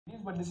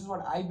but this is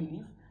what I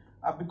believe.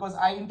 Because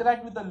I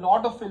interact with a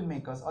lot of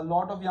filmmakers, a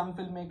lot of young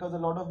filmmakers, a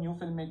lot of new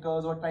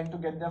filmmakers who are trying to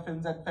get their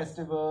films at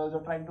festivals or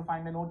trying to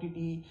find an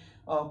OTT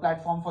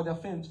platform for their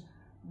films.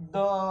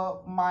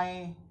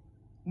 My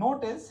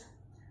note is,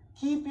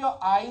 keep your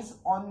eyes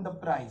on the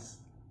prize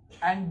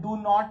and do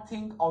not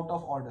think out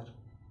of order.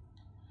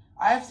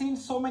 I have seen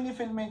so many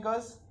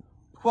filmmakers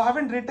who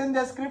haven't written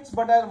their scripts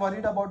but are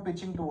worried about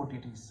pitching to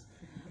OTTs.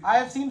 I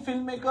have seen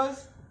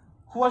filmmakers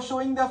who are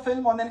showing their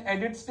film on an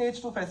edit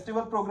stage to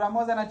festival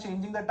programmers and are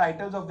changing the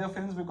titles of their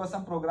films because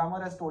some programmer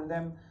has told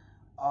them,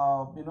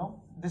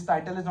 this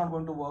title is not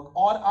going to work,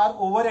 or are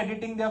over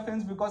editing their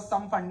films because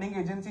some funding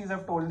agencies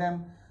have told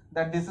them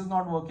that this is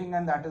not working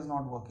and that is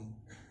not working.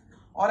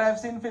 Or I have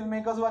seen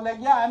filmmakers who are like,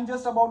 yeah, I'm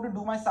just about to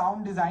do my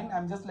sound design.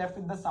 I'm just left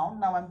with the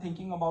sound. Now I'm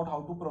thinking about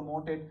how to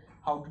promote it,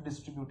 how to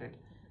distribute it.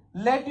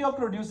 Let your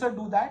producer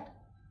do that.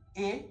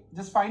 A,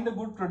 just find a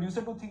good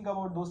producer to think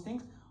about those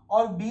things.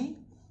 Or B,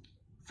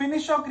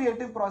 finish your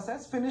creative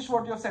process, finish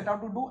what you have set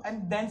out to do,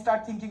 and then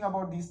start thinking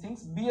about these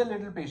things. Be a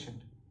little patient.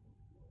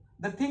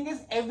 The thing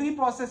is, every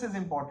process is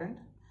important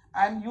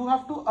and you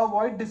have to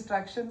avoid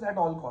distractions at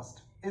all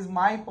cost, is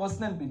my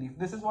personal belief.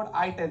 This is what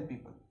I tell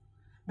people.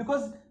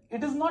 Because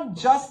it is not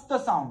just the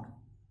sound.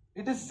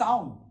 It is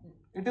sound.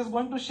 It is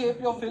going to shape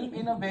your film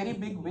in a very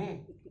big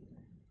way.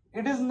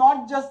 It is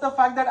not just the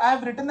fact that I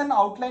have written an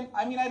outline.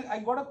 I mean, I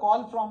got a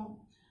call from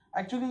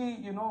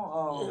actually,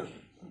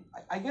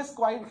 I guess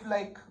quite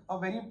like a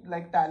very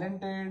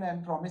talented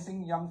and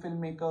promising young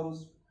filmmaker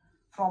who's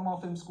from a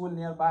film school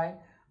nearby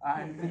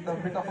and with a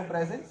bit of a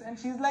presence. And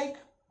she's like,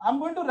 I'm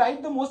going to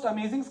write the most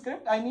amazing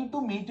script. I need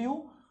to meet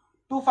you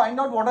to find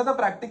out what are the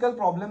practical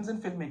problems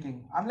in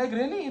filmmaking. I'm like,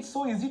 really? It's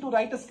so easy to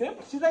write a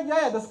script? She's like,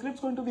 yeah, the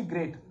script's going to be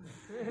great.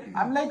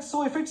 I'm like,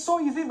 so if it's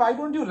so easy, why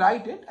don't you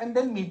write it and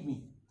then meet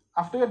me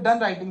after you're done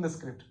writing the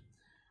script?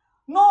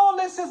 No,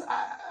 let's just,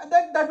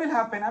 that will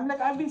happen. I'm like,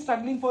 I've been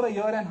struggling for a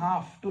year and a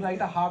half to write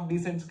a half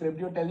decent script.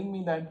 You're telling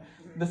me that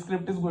the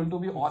script is going to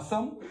be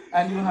awesome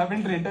and you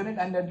haven't written it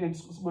and that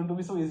it's going to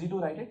be so easy to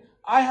write it.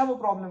 I have a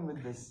problem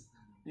with this,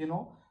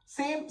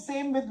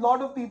 Same with a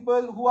lot of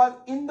people who are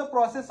in the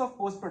process of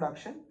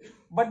post-production,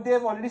 but they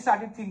have already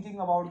started thinking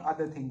about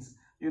other things,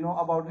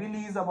 about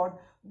release, about...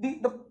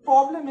 The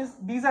problem is,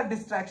 these are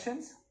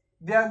distractions.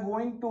 They are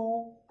going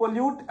to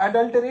pollute,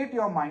 adulterate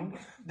your mind.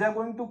 They are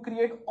going to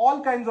create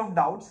all kinds of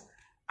doubts.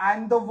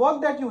 And the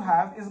work that you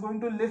have is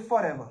going to live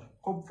forever,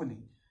 hopefully.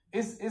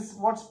 Is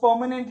what's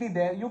permanently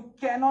there. You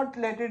cannot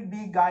let it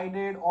be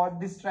guided or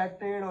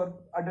distracted or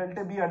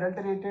be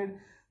adulterated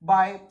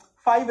by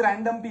 5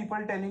 random people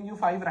telling you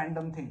 5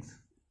 random things.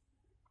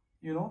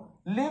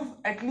 Live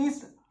at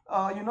least,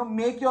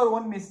 make your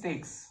own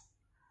mistakes.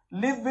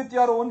 Live with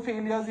your own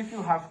failures if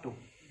you have to.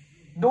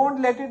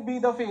 Don't let it be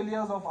the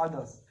failures of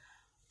others.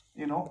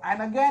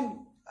 And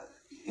again,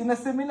 in a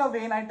similar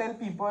vein, I tell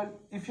people,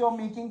 if you're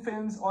making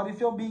films or if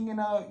you're in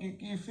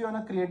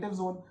a creative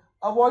zone,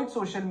 avoid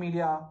social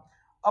media,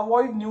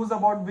 avoid news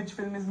about which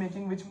film is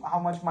making how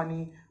much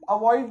money,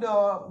 avoid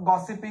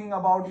gossiping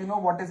about,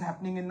 what is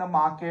happening in the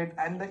market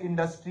and the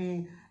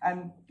industry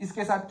and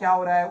iske saath kya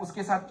ho raha hai,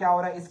 uske saath kya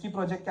ho raha hai, iski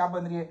project kya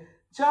ban rahi hai.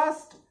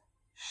 Just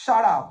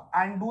shut up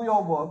and do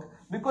your work,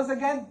 because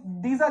again,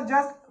 these are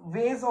just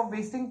ways of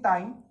wasting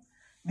time.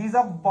 These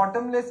are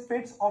bottomless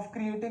pits of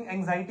creating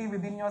anxiety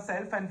within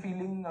yourself and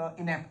feeling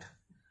inept,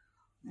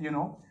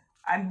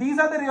 And these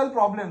are the real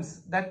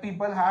problems that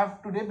people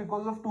have today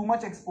because of too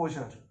much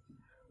exposure,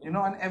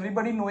 and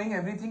everybody knowing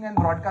everything and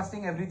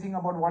broadcasting everything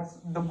about what's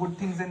the good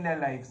things in their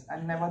lives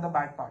and never the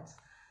bad parts,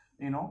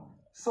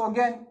 So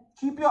again,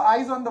 keep your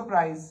eyes on the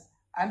prize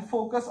and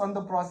focus on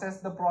the process.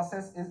 The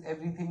process is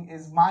everything,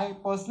 is my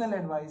personal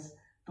advice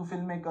to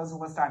filmmakers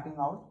who are starting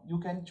out. You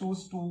can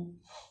choose to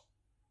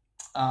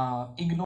ignore